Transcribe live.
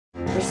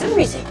for some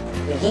reason,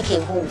 when he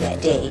came home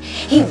that day,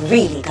 he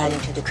really got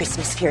into the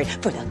Christmas spirit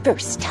for the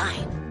first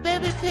time.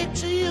 Baby,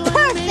 picture you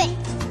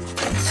Perfect!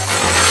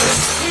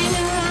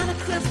 hanging around a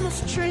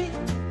Christmas tree.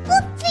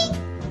 Whoopsie!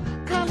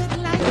 Call it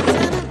like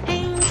an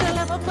angel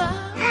of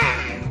above.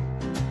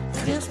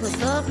 Christmas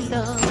of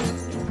love.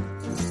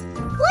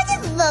 What a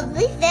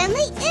lovely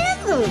family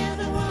heirloom!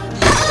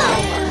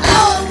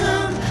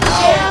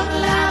 Have a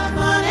lot of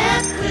fun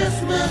at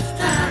Christmas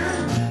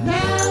time.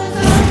 Now it's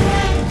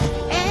alright.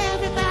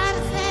 Everybody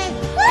say,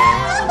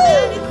 have a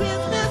Merry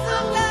Christmas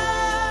of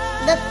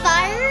love. The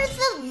fires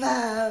of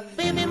love.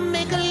 Baby,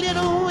 make a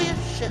little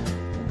wish.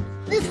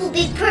 This will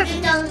be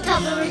perfect on the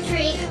top of a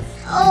tree.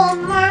 Oh,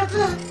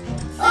 Martha.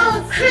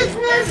 Oh,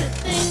 Christmas.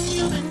 Everything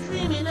you've been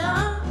dreaming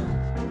of.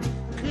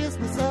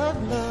 Christmas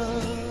of love.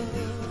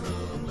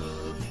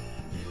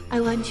 I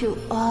want you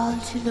all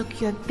to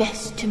look your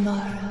best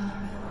tomorrow.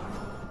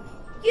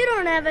 You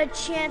don't have a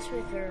chance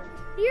with her.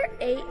 You're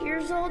 8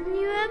 years old and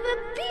you have a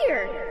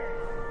beard.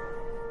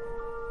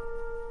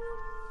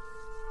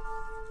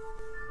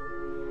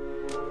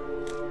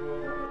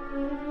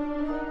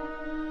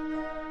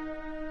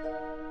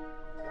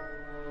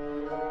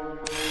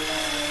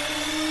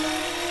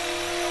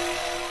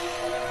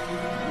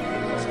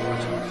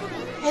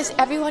 Has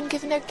everyone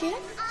given their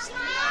gifts?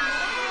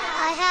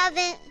 I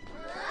haven't.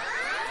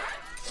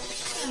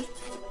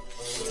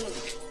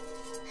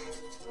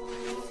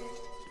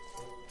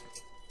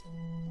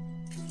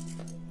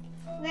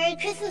 Merry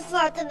Christmas,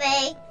 Martha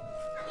May.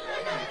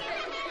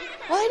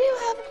 Why do you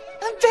have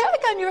a bag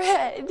on your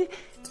head?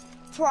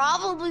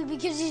 Probably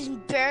because he's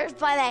embarrassed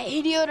by that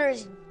idiot or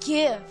his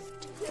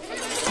gift.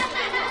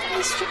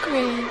 Mr.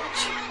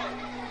 Grinch,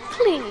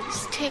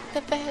 please take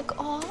the bag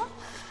off.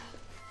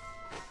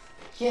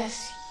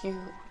 Yes, you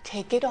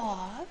take it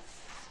off.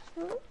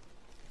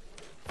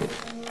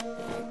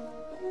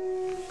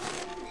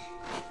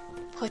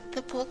 Put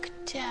the book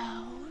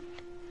down.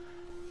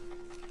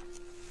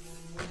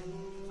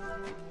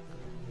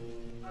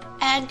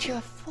 And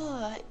your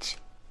foot.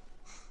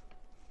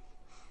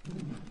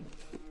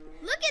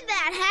 Look at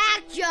that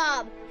hack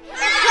job.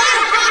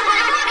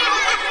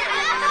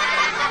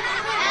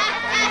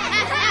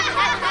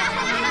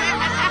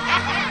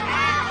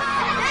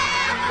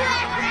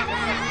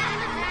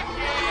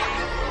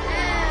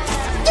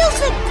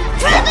 Stupid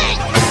cribbit!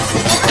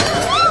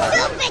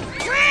 Stupid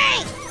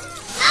tree!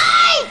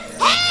 I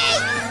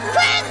hate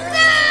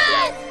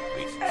Christmas!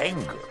 The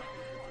anger,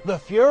 the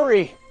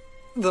fury,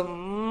 The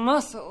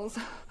muscles.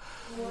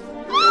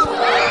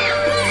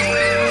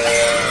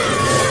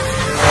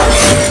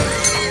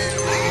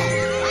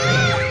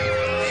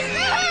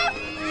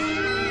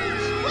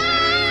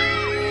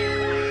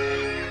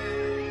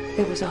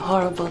 It was a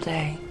horrible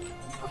day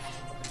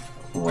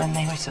when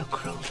they were so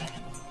cruel to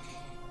him.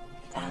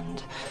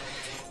 And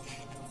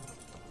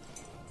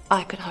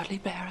I could hardly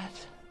bear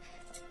it.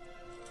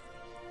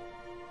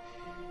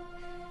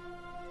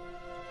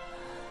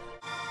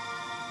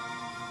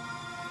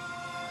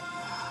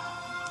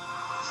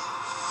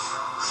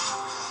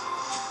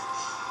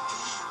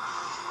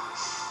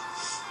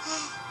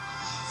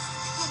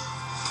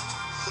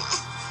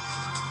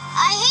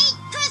 I hate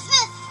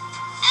Christmas!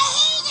 I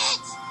hate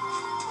it!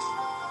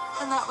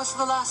 And that was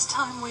the last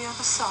time we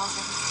ever saw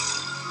him.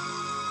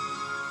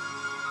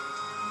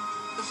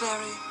 The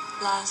very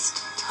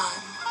last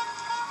time.